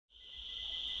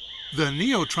The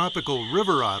Neotropical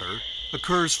River Otter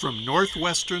occurs from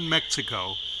northwestern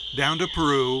Mexico down to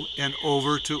Peru and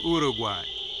over to Uruguay.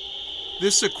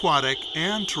 This aquatic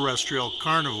and terrestrial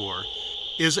carnivore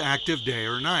is active day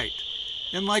or night,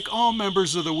 and like all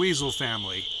members of the weasel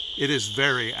family, it is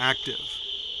very active.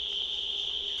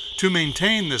 To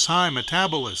maintain this high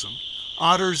metabolism,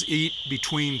 otters eat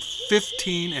between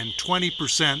 15 and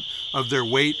 20% of their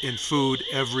weight in food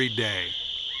every day.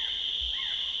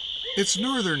 Its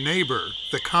northern neighbor,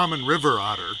 the common river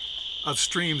otter of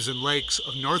streams and lakes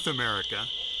of North America,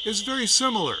 is very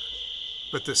similar,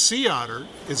 but the sea otter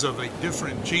is of a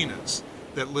different genus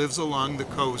that lives along the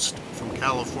coast from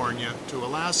California to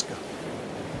Alaska.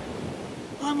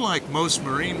 Unlike most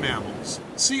marine mammals,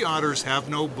 sea otters have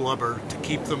no blubber to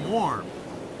keep them warm,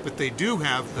 but they do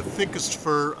have the thickest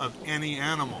fur of any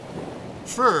animal.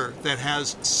 Fur that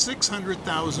has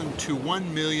 600,000 to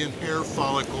 1 million hair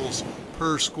follicles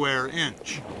per square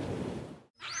inch.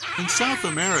 In South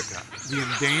America, the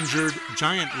endangered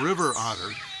giant river otter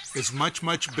is much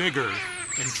bigger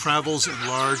and travels in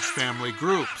large family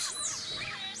groups.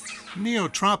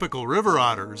 Neotropical river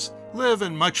otters live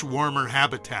in much warmer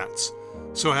habitats,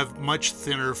 so have much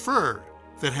thinner fur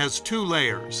that has two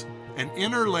layers, an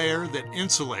inner layer that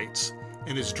insulates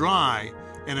and is dry,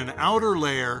 and an outer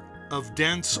layer of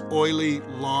dense, oily,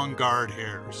 long guard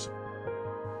hairs.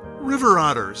 River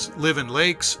otters live in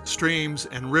lakes, streams,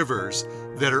 and rivers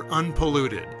that are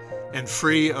unpolluted and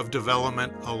free of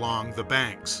development along the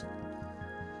banks.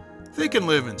 They can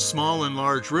live in small and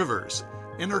large rivers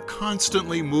and are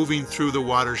constantly moving through the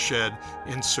watershed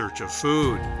in search of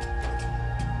food.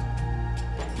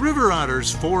 River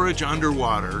otters forage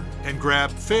underwater and grab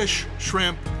fish,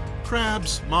 shrimp,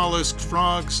 crabs, mollusks,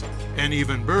 frogs, and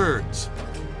even birds.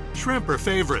 Shrimp are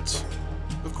favorites.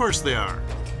 Of course they are.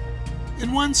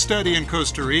 In one study in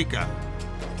Costa Rica,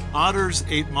 otters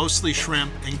ate mostly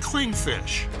shrimp and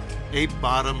clingfish, a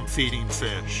bottom-feeding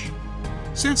fish.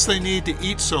 Since they need to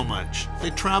eat so much, they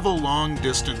travel long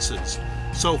distances,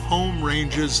 so home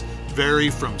ranges vary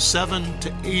from 7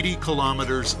 to 80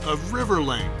 kilometers of river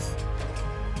length.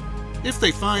 If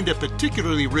they find a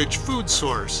particularly rich food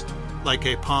source, like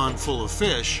a pond full of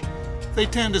fish, they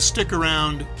tend to stick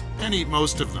around and eat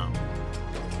most of them.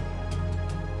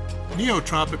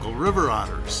 Neotropical river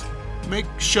otters make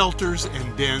shelters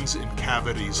and dens in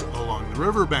cavities along the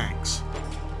riverbanks.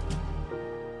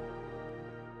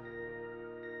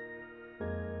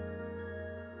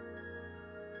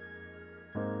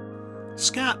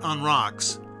 Scat on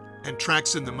rocks and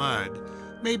tracks in the mud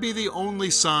may be the only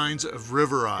signs of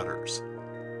river otters.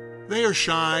 They are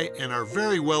shy and are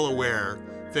very well aware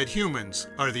that humans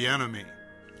are the enemy.